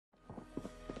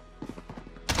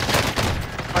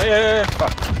Oh, yeah.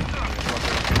 Fuck.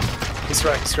 He's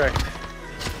right.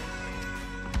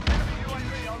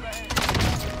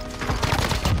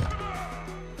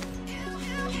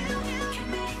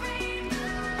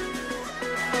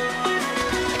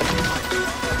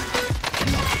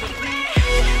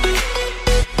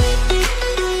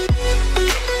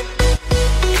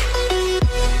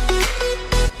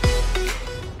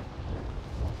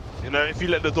 You know, if you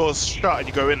let the doors shut and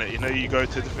you go in it, you know, you go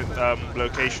to a different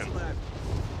location.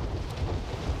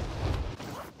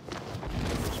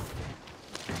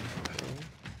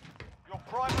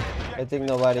 I think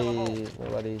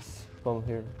nobody's come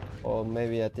here, or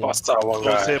maybe I think. Oh, I saw one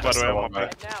guy. Here, by the way, on my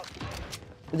back.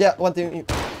 Yeah, one thing.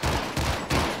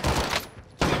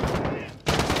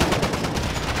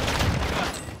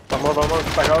 One more,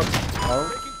 back out.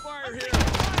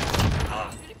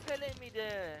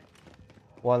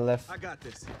 One left. I got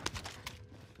this.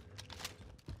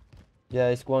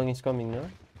 Yeah, one is coming, no?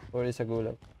 Or is a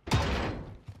gulag?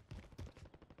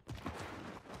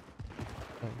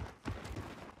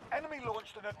 Enemy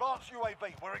launched an advanced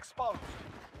UAV. We're exposed.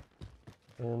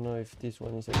 I don't know if this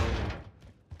one is a gulag.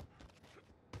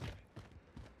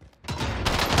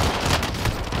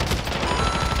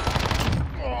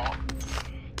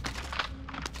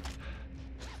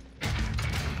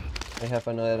 I have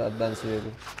another advanced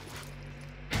UAV.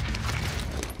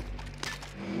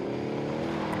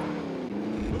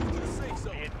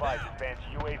 Be advised, advanced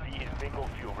UAV is bingo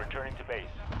fuel. Returning to base.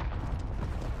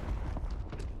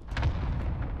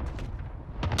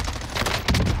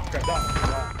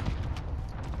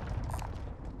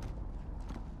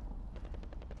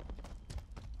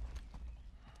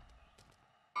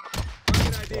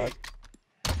 Right.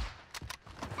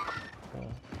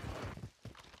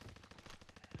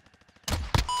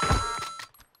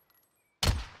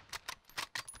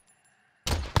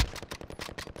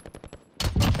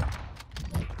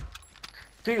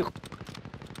 Dude.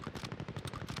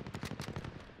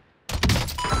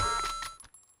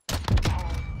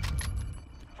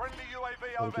 Friendly UAV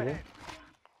overhead.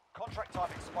 Contract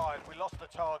time expired. We lost the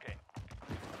target.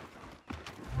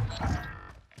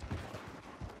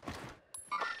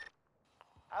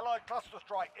 Allied cluster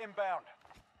strike inbound.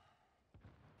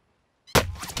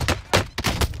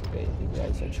 Okay, the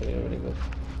guy's actually really good.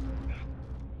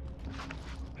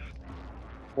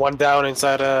 One down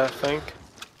inside a thing.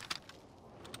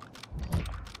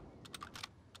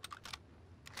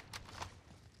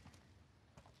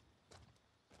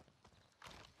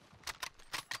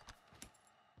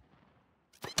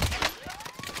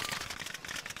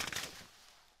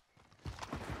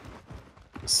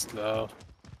 Slow.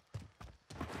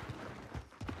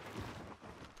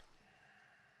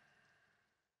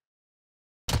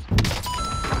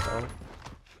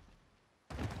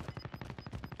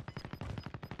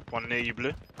 One near you,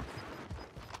 Blue.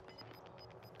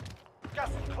 Gas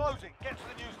is closing. Get to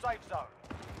the new safe zone.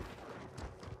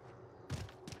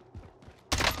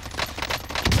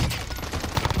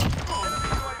 Enemy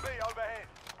UAV overhead.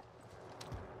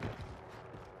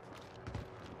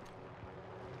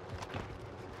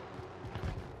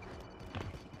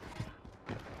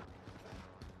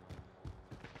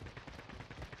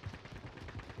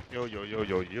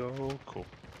 Yo, cool.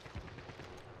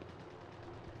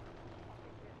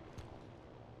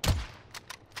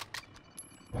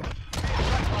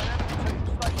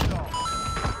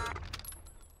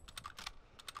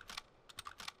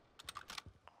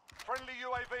 Friendly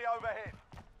UAV overhead.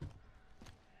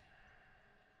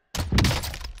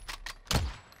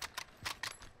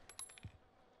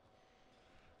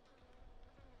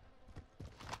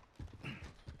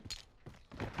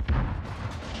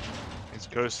 He's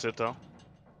ghosted though.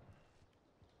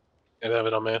 Yeah, they have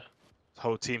it on me.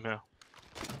 Whole team here.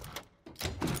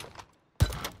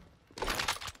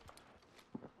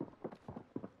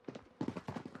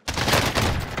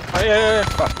 Oh, yeah.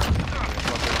 Fuck.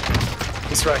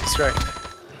 He's right.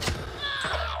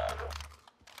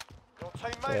 Your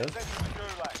teammate has entered the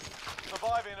gulag.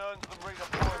 Surviving earns them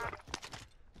redeployment.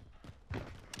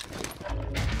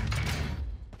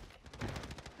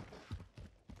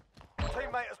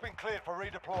 Teammate has been cleared for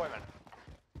redeployment.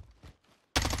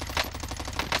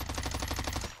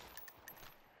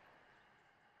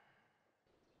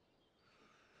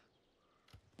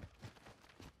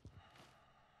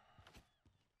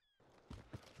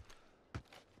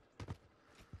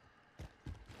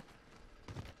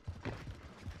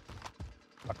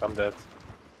 Fuck, I'm dead.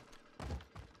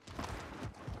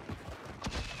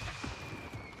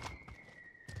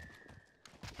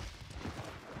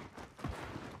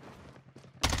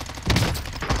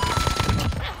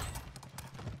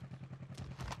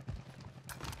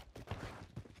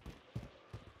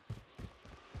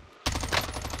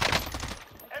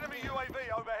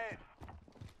 UAV overhead.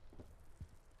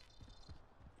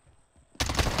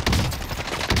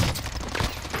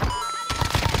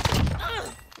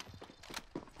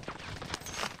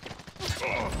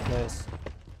 Nice.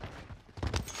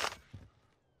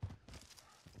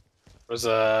 There's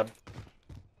a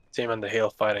team on the hill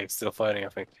fighting, still fighting, I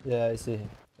think. Yeah, I see him.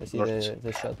 I see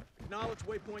the shot. Acknowledge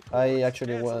waypoint I coordinates.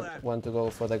 actually Cancel that. want to go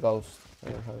for the ghost. I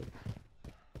don't have it.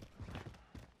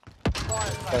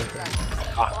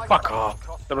 Ah, fuck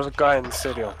off. There was a guy in the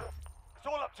stadium. It's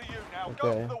all up to you now. Okay.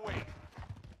 Go for the win.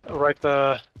 Right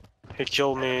there. He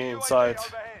killed me Enemy inside. UAV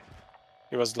overhead.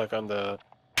 He was like on the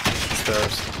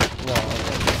stairs. No,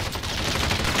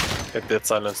 okay. It did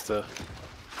silence the...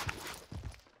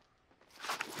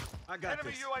 I got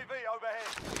Enemy this. UAV overhead.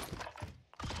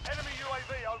 Enemy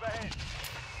UAV overhead.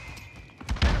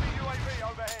 Enemy UAV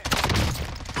overhead.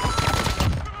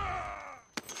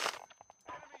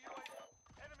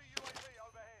 Enemy UAV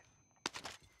overhead.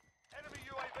 Enemy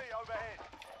UAV overhead.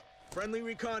 Friendly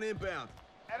recon inbound.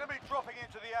 Enemy dropping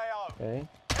into the AO. Okay.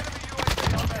 Enemy UAV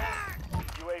overhead.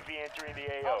 UAV entering the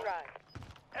AO.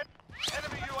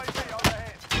 Enemy UAV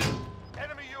overhead.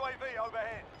 Enemy UAV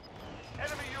overhead.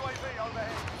 Enemy UAV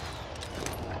overhead.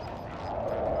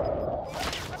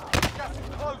 Gas is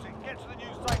closing. Get to the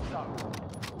new safe zone.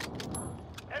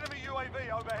 Enemy UAV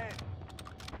overhead.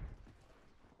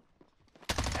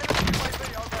 Enemy UAV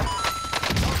overhead.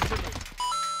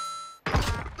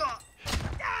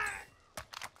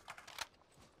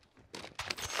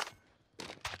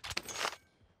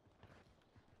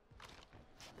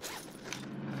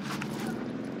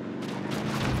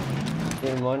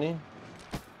 Give money.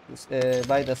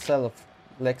 Buy the cell of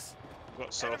Lex.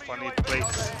 Got self, I Enemy need UAV plates.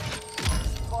 overhead.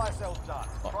 Fire sales done.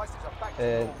 Prices are back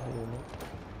to normal.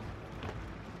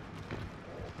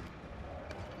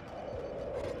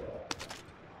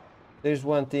 There's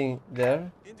one thing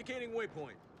there. Indicating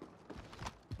waypoint.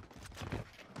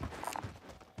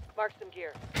 Mark some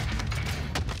gear.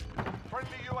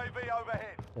 Friendly UAV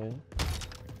overhead. Okay.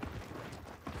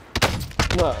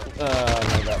 No, no,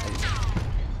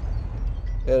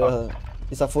 that.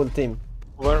 It's a full team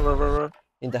Where?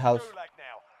 in the house. Gulag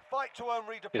now. Fight to earn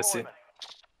Yes, redeployment.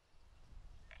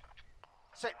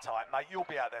 Sit tight, mate. You'll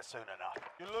be out there soon enough.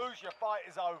 You lose, your fight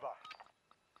is over.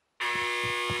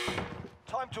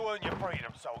 Time to earn your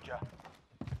freedom, soldier.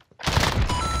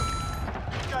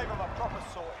 You gave him a proper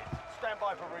sorting. Stand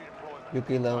by for redeployment. You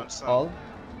kill them Understand. all.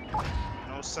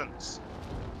 No sense.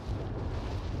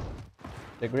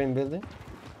 The green building.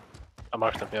 I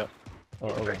marked him, yeah. Oh,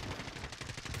 okay.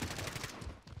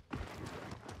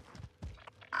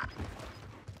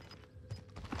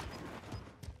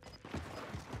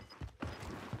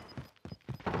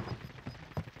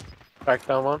 Back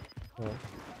down one. Oh.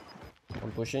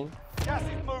 I'm pushing. Gas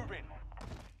is moving.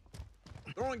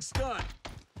 Throwing stun.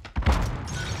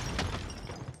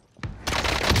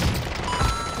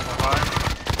 Behind.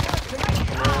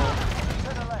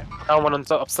 To the left. Down one on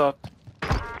top, up top.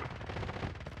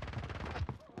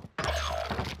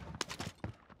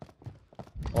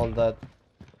 All that.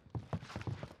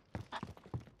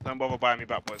 Don't bother buying me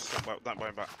back, boys. Don't buy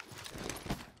me back.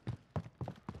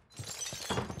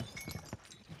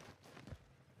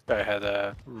 Guy had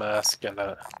a mask and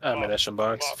a ammunition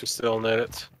box if you still need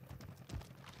it.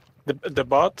 The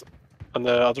bot on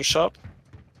the other shop?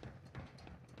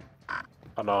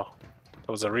 Oh no,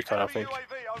 that was a recon I Enemy think.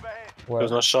 UAV overhead. There Where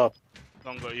was no shop.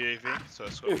 Don't got UAV, so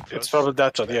it's got to be close. It's probably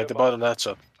that shop, yeah, the bot on that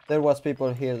shop. there was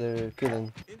people here. They're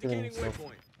killing Indicating stuff.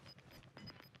 waypoint.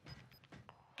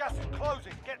 Gas is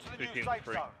closing. Get to the new Speaking safe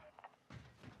free. zone.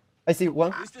 I see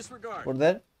one Please disregard. over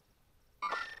there.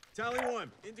 Tally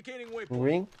 1. Indicating waypoint.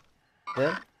 Ring.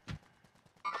 There.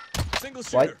 Single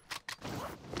White. shooter.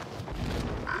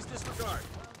 Please disregard.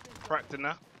 Cracked in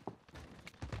there.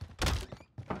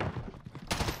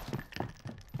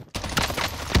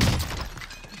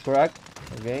 Crack.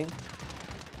 Again.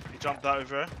 He jumped out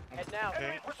over here. Head now. Okay.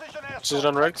 Enemy precision air Precision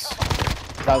on Rex.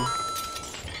 Down.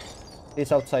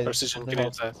 He's outside. Precision, of the get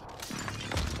house. inside.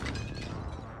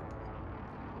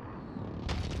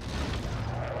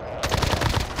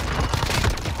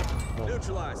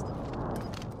 Neutralized.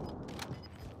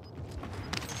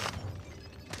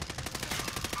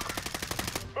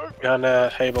 Behind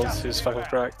Hables, who's fucking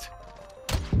cracked.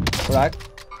 Crack.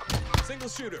 Single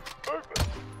shooter. So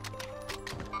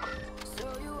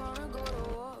you wanna go to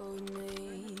war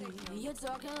with me? You're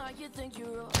talking like you think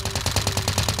you're all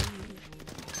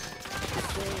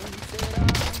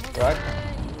Crack.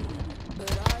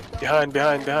 Behind.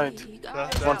 There,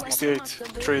 168,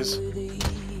 trees.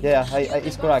 Yeah,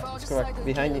 it's correct. It's correct.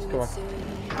 Behind is correct.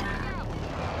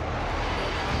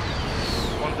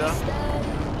 One down.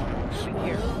 Generacion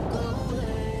here.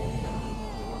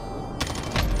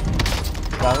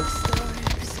 Bounce.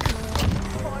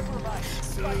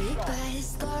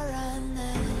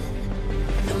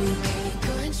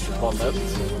 One left.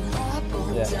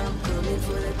 Yeah.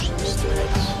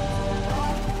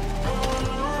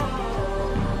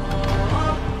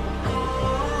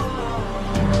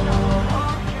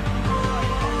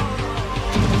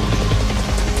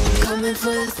 Coming for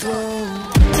the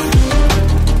throne.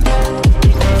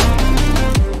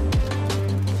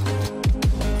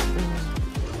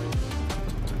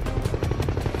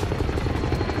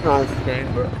 Nice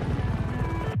game, bro.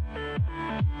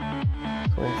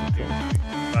 22.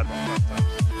 Bad one, bad time.